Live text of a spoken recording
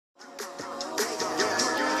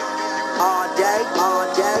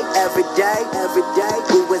every day,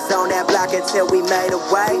 we was on that block until we made a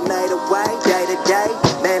way, day to day,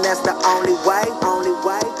 man, that's the only way,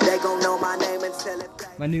 they gon' know my name until it.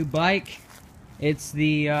 My new bike, it's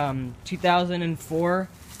the 2004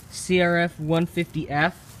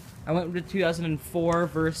 CRF-150F. I went with 2004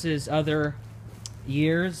 versus other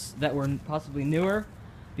years that were possibly newer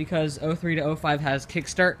because 03 to 05 has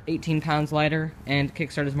kickstart, 18 pounds lighter, and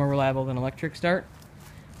kickstart is more reliable than electric start.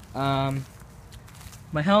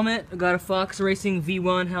 My helmet, I got a Fox Racing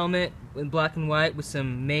V1 helmet in black and white with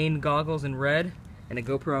some main goggles in red and a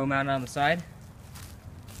GoPro mounted on the side.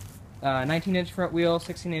 19-inch front wheel,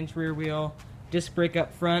 16-inch rear wheel, disc brake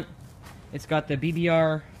up front. It's got the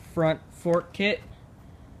BBR front fork kit,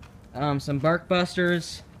 some bark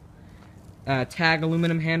busters, tag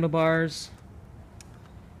aluminum handlebars.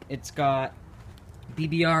 It's got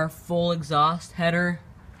BBR full exhaust header,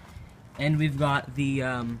 and we've got the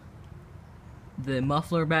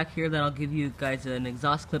muffler back here that I'll give you guys an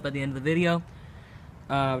exhaust clip at the end of the video.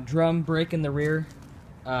 Drum brake in the rear.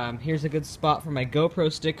 Here's a good spot for my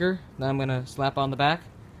GoPro sticker that I'm gonna slap on the back.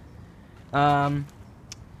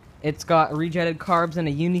 It's got rejetted carbs and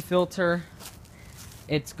a uni filter.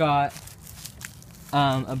 It's got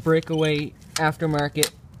a breakaway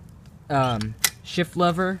aftermarket shift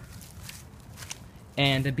lever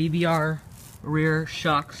and a BBR rear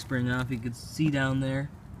shock spring. I don't know if you can see down there.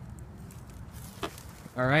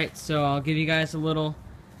 Alright, so I'll give you guys a little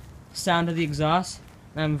sound of the exhaust.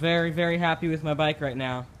 I'm very happy with my bike right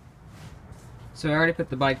now. So I already put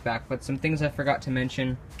the bike back, but some things I forgot to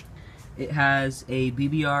mention. It has a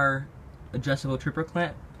BBR adjustable tripper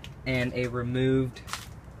clamp and a removed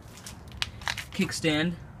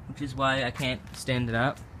kickstand, which is why I can't stand it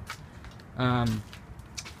up. And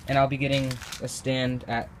I'll be getting a stand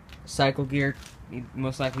at Cycle Gear,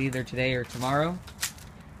 most likely either today or tomorrow.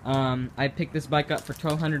 I picked this bike up for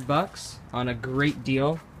 $1,200 on a great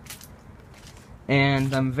deal,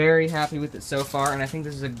 and I'm very happy with it so far. And I think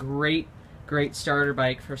this is a great starter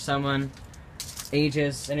bike for someone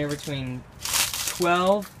ages anywhere between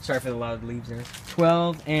 12. Sorry for the loud leaves there.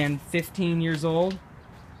 12 and 15 years old.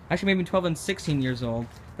 Actually, maybe 12 and 16 years old.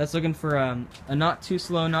 That's looking for a not too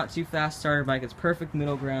slow, not too fast starter bike. It's perfect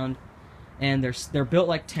middle ground, and they're built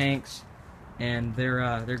like tanks, and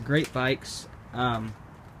they're great bikes.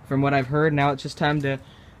 From what I've heard, now it's just time to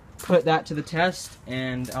put that to the test,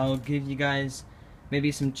 and I'll give you guys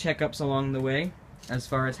maybe some checkups along the way as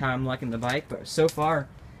far as how I'm liking the bike. But so far,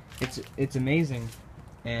 it's amazing,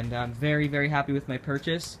 and I'm very happy with my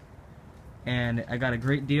purchase, and I got a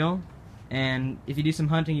great deal. And if you do some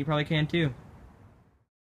hunting, you probably can too.